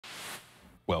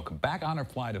Welcome back. Honor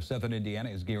Flight of Southern Indiana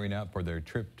is gearing up for their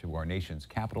trip to our nation's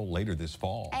capital later this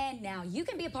fall. And now you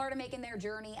can be a part of making their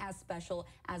journey as special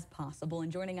as possible.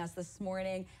 And joining us this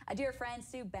morning, a dear friend,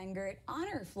 Sue Bengert,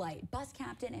 Honor Flight bus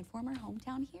captain and former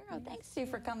hometown hero. Thanks, Sue,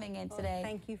 for coming in today.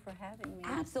 Thank you for having me.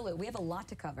 Absolutely. We have a lot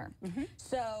to cover.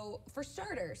 So, for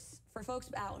starters, for folks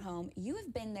out home, you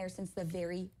have been there since the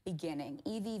very beginning,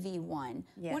 EVV1.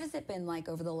 Yes. What has it been like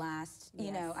over the last,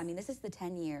 you know, I mean, this is the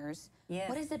 10 years. Yes.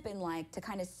 What has it been like to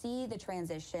kind of see the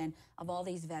transition of all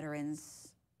these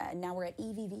veterans? Now we're at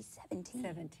EVV 17.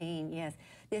 17, yes.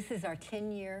 This is our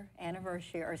 10-year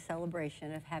anniversary or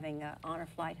celebration of having an Honor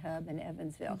Flight hub in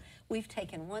Evansville. We've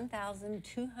taken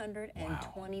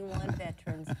 1,221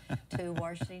 veterans to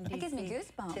Washington, D.C. That gives me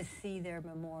goosebumps. To see their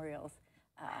memorials.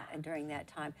 During that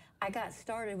time, I got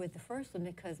started with the first one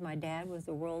because my dad was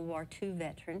a World War II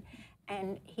veteran,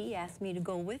 and he asked me to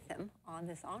go with him on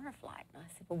this honor flight. And I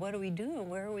said, well, what are we doing?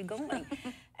 Where are we going?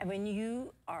 And when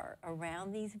you are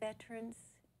around these veterans,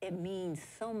 it means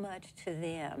so much to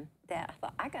them that I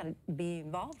thought, I got to be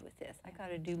involved with this. I got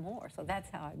to do more. So that's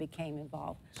how I became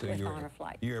involved with Honor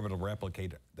Flight. You're able to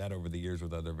replicate that over the years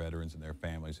with other veterans and their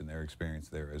families and their experience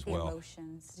there as well.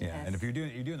 Emotions. Yeah, yes. and if you're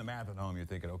doing the math at home, you're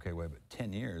thinking, okay, wait, but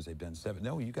 10 years, they've done 7.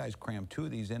 No, you guys cram 2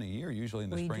 of these in a year, usually in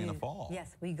the spring and the fall.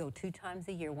 Yes, we go 2 times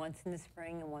a year, once in the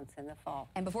spring and once in the fall.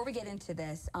 And before we get into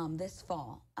this, this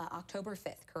fall, October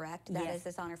 5th, correct? That is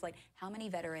this honor flight. How many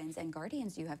veterans and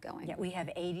guardians do you have going? Yeah, we have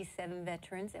 87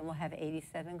 veterans and we'll have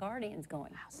 87 guardians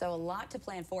going. So a lot to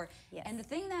plan for. Yes. And the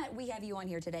thing that we have you on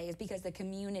here today is because the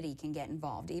community can get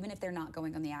involved, even if they're not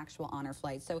going on the actual honor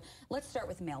flight. So let's start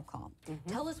with mail call.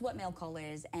 Tell us what mail call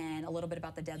is and a little bit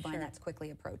about the deadline that's quickly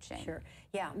approaching. Sure.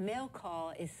 Yeah, mail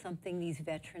call is something these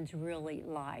veterans really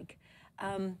like.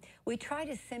 We try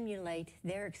to simulate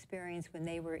their experience when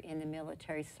they were in the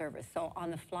military service. So on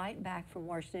the flight back from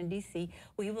Washington, D.C.,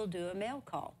 we will do a mail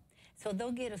call. So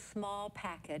they'll get a small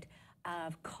packet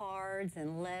of cards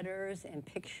and letters and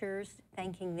pictures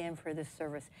thanking them for the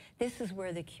service. This is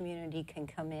where the community can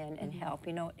come in and help.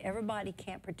 You know, everybody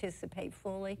can't participate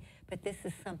fully, but this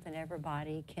is something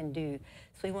everybody can do.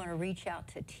 So we want to reach out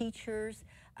to teachers,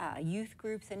 youth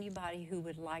groups, anybody who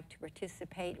would like to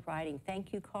participate, writing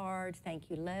thank you cards, thank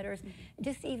you letters,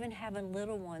 just even having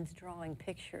little ones drawing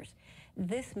pictures.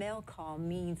 This mail call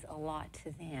means a lot to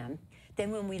them.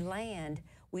 Then when we land,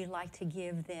 we like to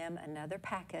give them another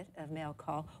packet of mail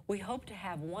call. We hope to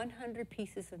have 100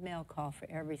 pieces of mail call for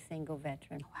every single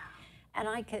veteran. Wow. And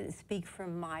I can speak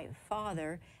from my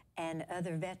father and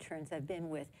other veterans I've been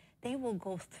with. They will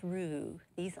go through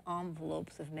these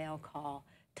envelopes of mail call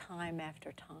time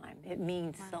after time. It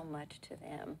means so much to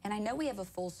them. And I know we have a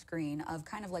full screen of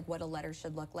kind of like what a letter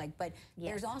should look like, but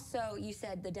there's also, you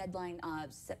said the deadline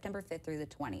of September 5th through the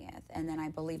 20th, and then I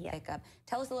believe pickup.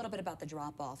 Tell us a little bit about the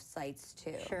drop-off sites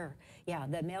too. Sure. Yeah,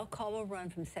 the mail call will run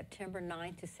from September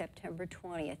 9th to September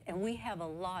 20th, and we have a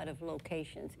lot of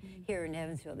locations here in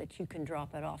Evansville that you can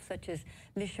drop it off, such as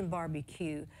Mission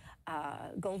Barbecue,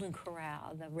 Golden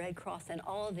Corral, the Red Cross, and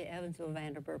all of the Evansville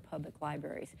Vanderbilt public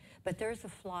libraries. But there's a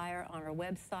flyer on our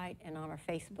website and on our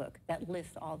Facebook that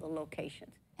lists all the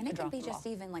locations. And it can be just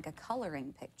even like a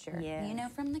coloring picture, yes, you know,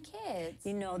 from the kids.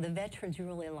 You know, the veterans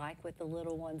really like what the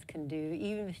little ones can do.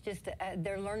 Even if it's just,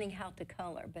 they're learning how to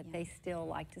color, but they still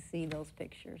like to see those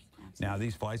pictures. Absolutely. Now,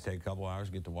 these flights take a couple hours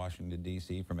to get to Washington,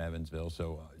 D.C. from Evansville.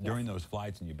 So during those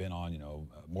flights, and you've been on, you know,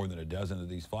 more than a dozen of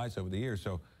these flights over the years.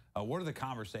 So what are the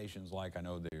conversations like? I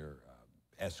know they're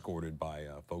escorted by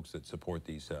folks that support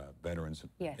these veterans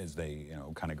as they, you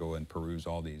know, kind of go and peruse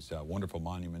all these wonderful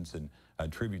monuments and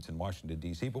tributes in Washington,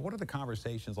 D.C. But what are the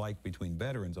conversations like between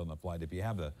veterans on the flight if you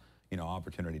have the, you know,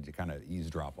 opportunity to kind of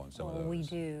eavesdrop on some of those?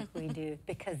 We do,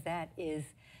 because that is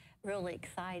really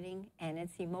exciting and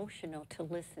it's emotional to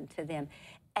listen to them.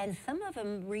 And some of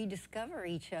them rediscover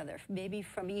each other, maybe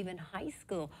from even high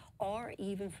school or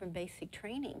even from basic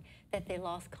training that they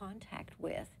lost contact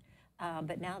with.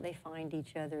 But now they find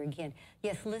each other again.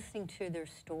 Yes, listening to their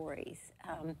stories.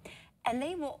 And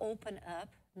they will open up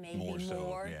maybe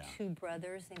more to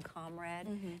brothers and comrades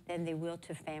than they will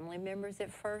to family members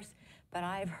at first. But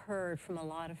I've heard from a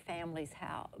lot of families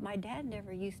how my dad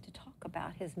never used to talk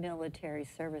about his military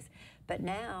service. But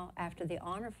now, after the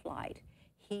honor flight,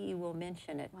 he will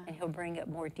mention it and he'll bring up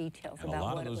more details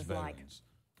about what it was like.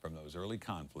 from those early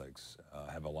conflicts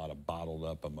have a lot of bottled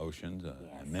up emotions Yes.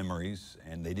 and memories,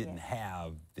 and they didn't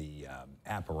have the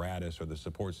apparatus or the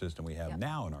support system we have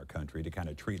now in our country to kind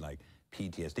of treat like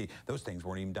PTSD. Those things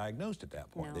weren't even diagnosed at that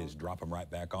point. They just drop them right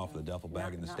back off the duffel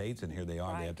bag in the States, and here they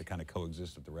are. They have to kind of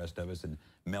coexist with the rest of us and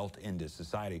melt into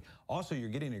society. Also, you're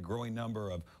getting a growing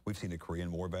number of, we've seen the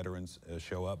Korean War veterans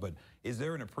show up, but is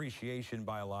there an appreciation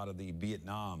by a lot of the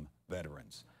Vietnam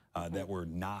veterans that were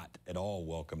not at all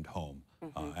welcomed home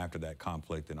after that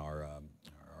conflict and our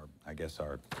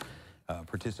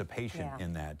participation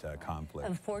in that conflict?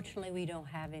 Unfortunately, we don't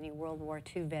have any World War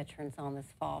II veterans on this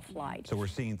fall flight. So we're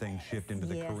seeing things shift into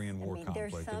the Korean War conflict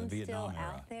there's some and the Vietnam still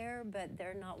era. out there, but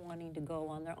they're not wanting to go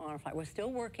on their honor flight. We're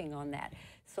still working on that.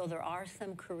 So there are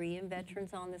some Korean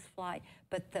veterans on this flight,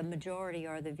 but the majority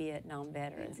are the Vietnam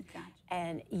veterans. Gotcha.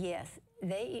 And yes,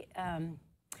 they,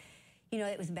 you know,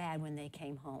 it was bad when they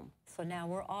came home. So now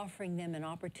we're offering them an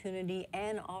opportunity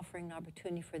and offering an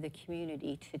opportunity for the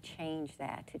community to change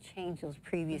that, to change those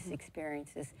previous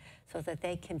experiences so that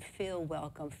they can feel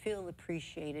welcome, feel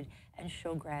appreciated, and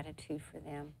show gratitude for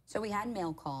them. So we had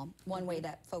mail call, one way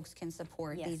that folks can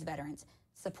support these veterans.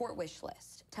 Support wish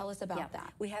list. Tell us about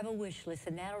that. We have a wish list,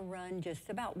 and that'll run just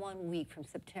about 1 week from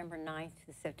September 9th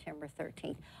to September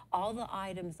 13th. All the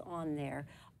items on there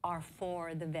are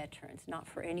for the veterans, not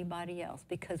for anybody else,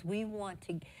 because we want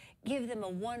to give them a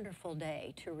wonderful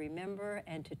day to remember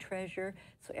and to treasure,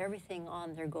 so everything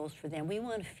on there goes for them. We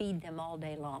want to feed them all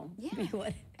day long. Yeah.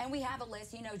 And we have a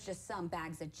list, you know, just some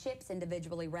bags of chips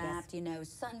individually wrapped, you know,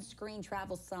 sunscreen,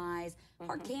 travel size,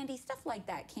 hard candy, stuff like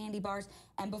that, candy bars.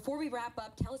 And before we wrap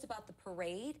up, tell us about the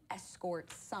parade escort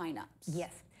signups.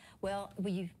 Yes. Well,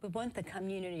 we want the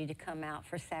community to come out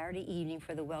for Saturday evening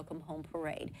for the Welcome Home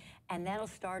Parade, and that'll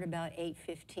start about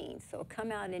 8:15. So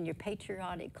come out in your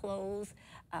patriotic clothes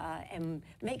and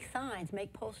make signs,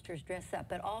 make posters, dress up.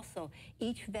 But also,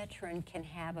 each veteran can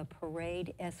have a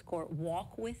parade escort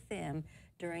walk with them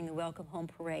during the Welcome Home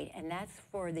Parade, and that's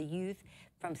for the youth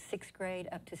from 6th grade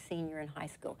up to senior in high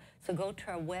school. So go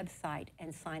to our website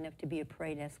and sign up to be a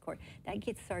parade escort. That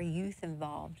gets our youth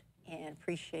involved and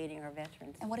appreciating our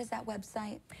veterans. And what is that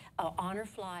website?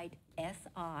 HonorFlightSI.org.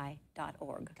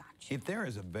 Gotcha. If there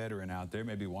is a veteran out there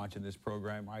maybe watching this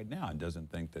program right now and doesn't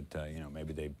think that, you know,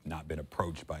 maybe they've not been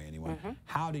approached by anyone,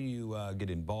 how do you get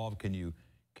involved? Can you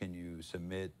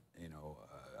submit, you know,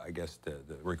 I guess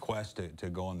the request to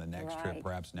go on the next trip,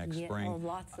 perhaps next spring? Oh,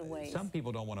 lots of ways. Some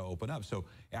people don't want to open up. So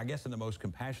I guess in the most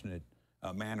compassionate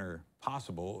manner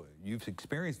possible, you've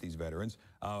experienced these veterans.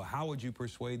 How would you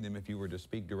persuade them if you were to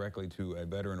speak directly to a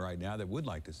veteran right now that would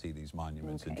like to see these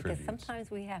monuments and tributes? Because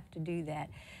sometimes we have to do that.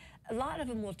 A lot of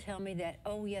them will tell me that,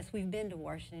 oh yes, we've been to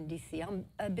Washington, D.C. on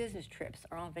business trips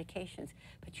or on vacations,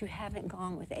 but you haven't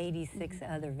gone with 86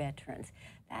 other veterans.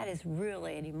 That is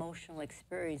really an emotional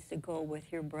experience to go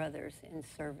with your brothers in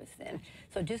service then.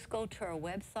 So just go to our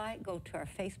website, go to our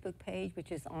Facebook page,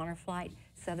 which is Honor Flight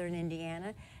Southern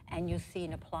Indiana, and you'll see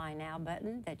an Apply Now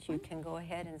button that you can go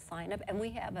ahead and sign up. And we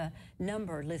have a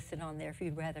number listed on there if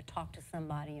you'd rather talk to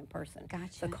somebody in person.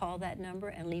 Gotcha. So call that number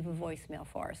and leave a voicemail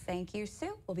for us. Thank you,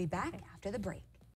 Sue. We'll be back after the break.